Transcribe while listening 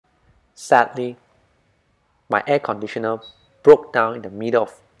Sadly, my air conditioner broke down in the middle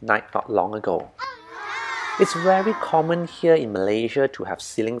of night not long ago. It's very common here in Malaysia to have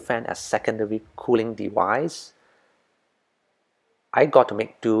ceiling fan as secondary cooling device. I got to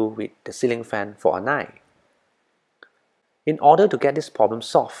make do with the ceiling fan for a night. In order to get this problem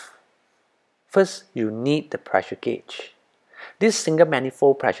solved, first you need the pressure gauge. This single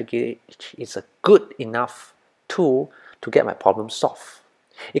manifold pressure gauge is a good enough tool to get my problem solved.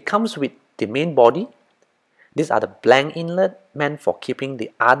 It comes with the main body. These are the blank inlet meant for keeping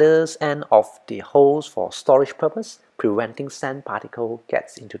the other end of the hose for storage purpose, preventing sand particle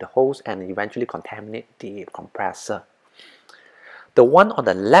gets into the hose and eventually contaminate the compressor. The one on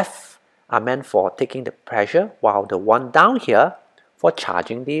the left are meant for taking the pressure, while the one down here for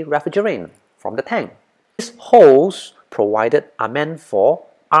charging the refrigerant from the tank. These holes provided are meant for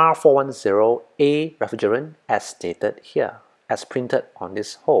R410A refrigerant as stated here, as printed on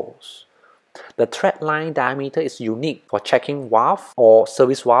these holes. The thread line diameter is unique for checking valve or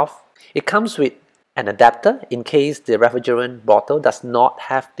service valve. It comes with an adapter in case the refrigerant bottle does not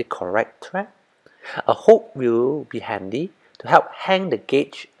have the correct thread. A hook will be handy to help hang the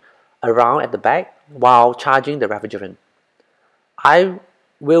gauge around at the back while charging the refrigerant. I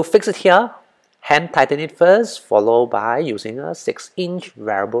will fix it here, hand tighten it first, followed by using a 6-inch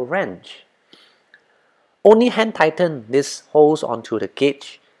variable wrench. Only hand tighten this hose onto the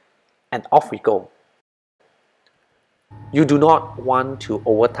gauge and off we go. You do not want to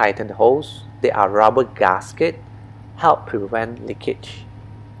over tighten the hose. They are rubber gasket, help prevent leakage.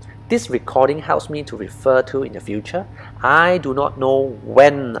 This recording helps me to refer to in the future. I do not know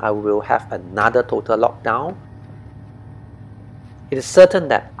when I will have another total lockdown. It is certain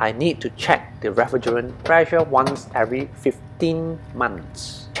that I need to check the refrigerant pressure once every 15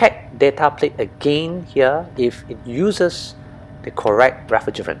 months. Check data plate again here if it uses the correct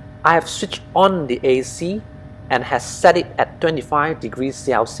refrigerant. I have switched on the AC and has set it at 25 degrees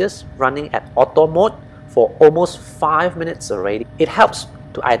Celsius, running at auto mode for almost 5 minutes already. It helps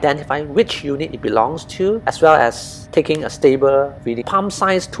to identify which unit it belongs to, as well as taking a stable reading.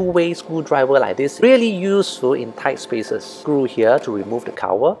 Palm-sized two-way screwdriver like this, really useful in tight spaces. Screw here to remove the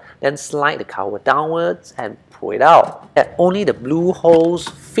cover, then slide the cover downwards and pull it out. Only the blue hose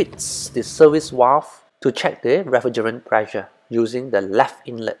fits the service valve to check the refrigerant pressure using the left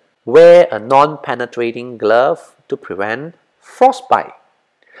inlet. Wear a non-penetrating glove to prevent frostbite.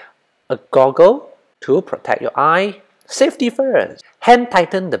 A goggle to protect your eye. Safety first. Hand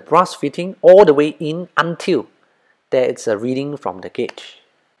tighten the brass fitting all the way in until there is a reading from the gauge.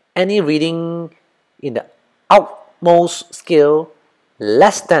 Any reading in the outmost scale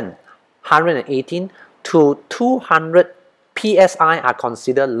less than 118 to 200 psi are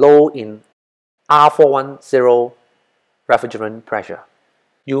considered low in R410 refrigerant pressure.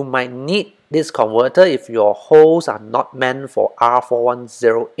 You might need this converter if your holes are not meant for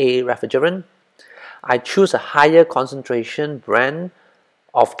R410A refrigerant. I choose a higher concentration brand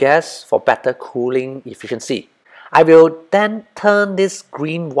of gas for better cooling efficiency. I will then turn this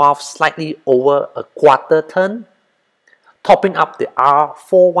green valve slightly over a quarter turn. Topping up the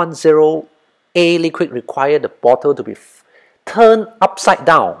R410A liquid requires the bottle to be turned upside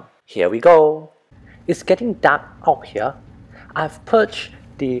down. Here we go. It's getting dark out here. I've purged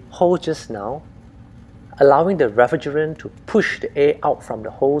the hose just now, allowing the refrigerant to push the air out from the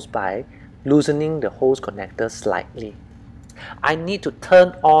hose by loosening the hose connector slightly. I need to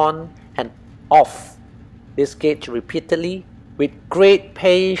turn on and off this gauge repeatedly with great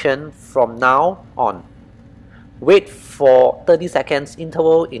patience from now on. Wait for 30 seconds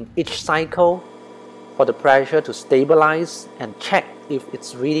interval in each cycle for the pressure to stabilize and check if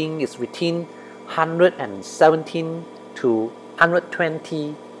its reading is within 117 to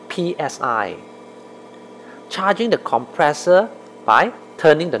 120 psi. Charging the compressor by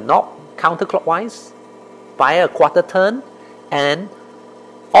turning the knob counterclockwise by a quarter turn and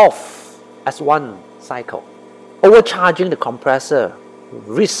off as one cycle. Overcharging the compressor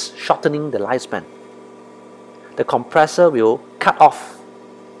risks shortening the lifespan. The compressor will cut off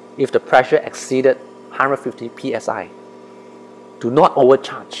if the pressure exceeded 150 psi. Do not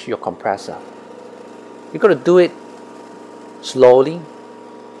overcharge your compressor. You got to do it slowly.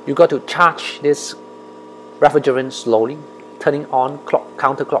 You got to charge this refrigerant slowly, turning on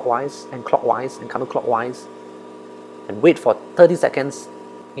counterclockwise and clockwise and counterclockwise, and wait for 30 seconds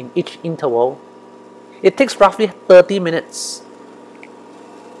in each interval. It takes roughly 30 minutes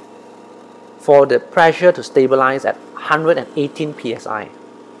for the pressure to stabilize at 118 psi.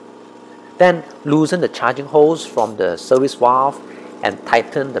 Then loosen the charging hose from the service valve and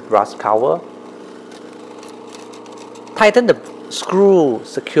tighten the brass cover. Tighten the screw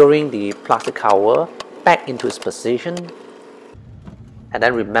securing the plastic cover back into its position, and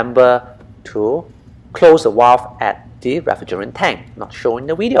then remember to close the valve at the refrigerant tank, not shown in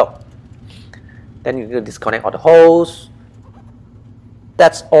the video. Then you can disconnect all the hose.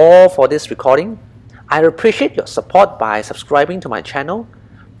 That's all for this recording. I appreciate your support by subscribing to my channel.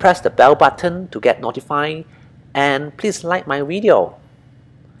 Press the bell button to get notified, and please like my video.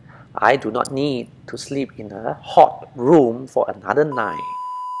 I do not need to sleep in a hot room for another night.